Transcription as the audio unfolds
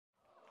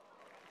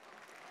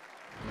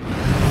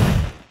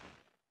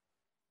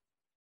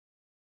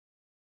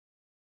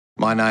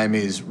My name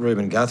is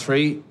Ruben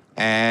Guthrie,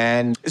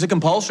 and is it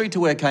compulsory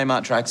to wear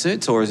Kmart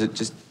tracksuits, or is it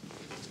just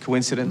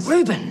coincidence?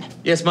 Ruben!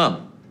 Yes,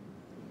 Mum.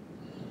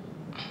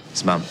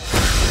 It's Mum.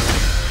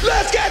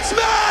 Let's get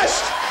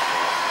smashed!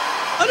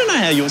 I don't know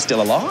how you're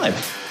still alive.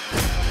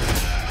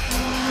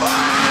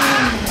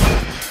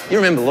 You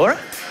remember Laura?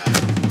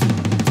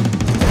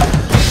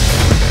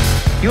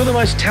 You're the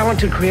most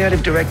talented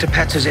creative director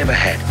Pats has ever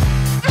had.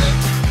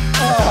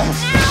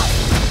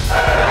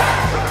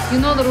 You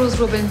know the rules,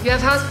 Ruben. You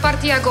have house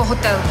party, I go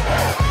hotel.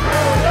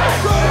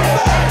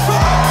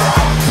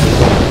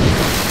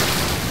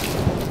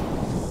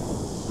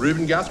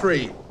 Ruben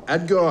Guthrie,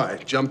 ad guy,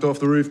 jumped off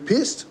the roof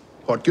pissed,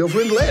 hot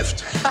girlfriend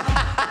left.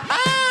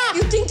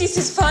 You think this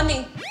is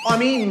funny?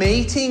 I'm in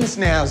meetings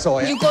now,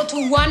 Zoya. You go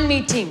to one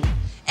meeting,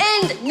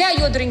 and now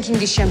you're drinking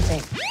this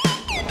champagne.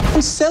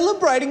 I'm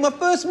celebrating my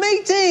first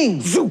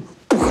meeting.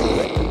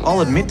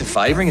 I'll admit to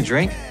favouring a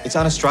drink. It's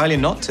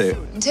un-Australian not to.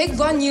 Take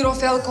 1 year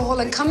of alcohol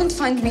and come and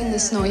find me in the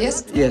snow,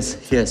 yes?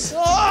 Yes.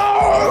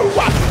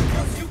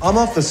 I'm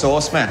off the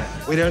sauce, man.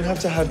 We don't have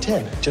to have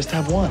 10, just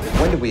have one.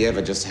 When did we ever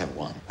just have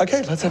one?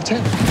 Okay, let's have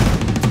 10.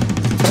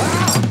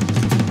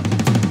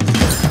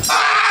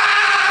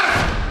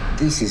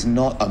 This is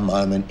not a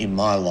moment in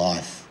my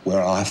life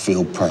where I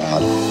feel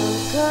proud.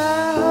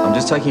 I'm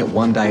just taking it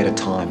one day at a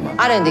time, Mum.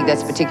 I don't think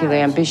that's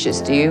particularly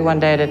ambitious, do you? 1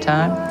 day at a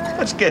time?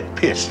 Let's get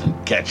pissed and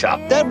catch up.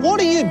 Dad, what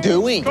are you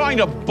doing? Trying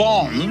to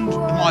bond with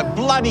my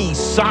bloody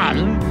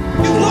son.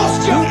 You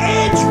lost your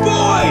edge,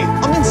 boy!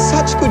 I'm in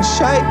such good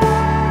shape.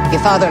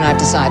 Your father and I have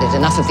decided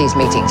enough of these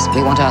meetings.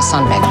 We want our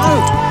son back.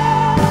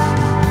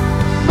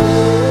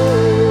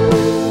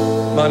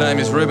 My name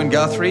is Ruben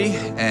Guthrie,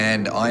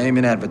 and I am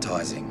in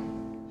advertising.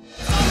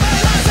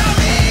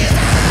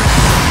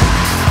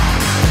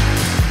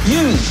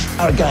 You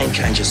are a game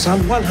changer, son,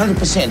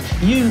 100%.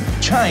 You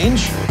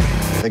change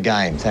the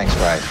game. Thanks,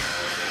 Ray.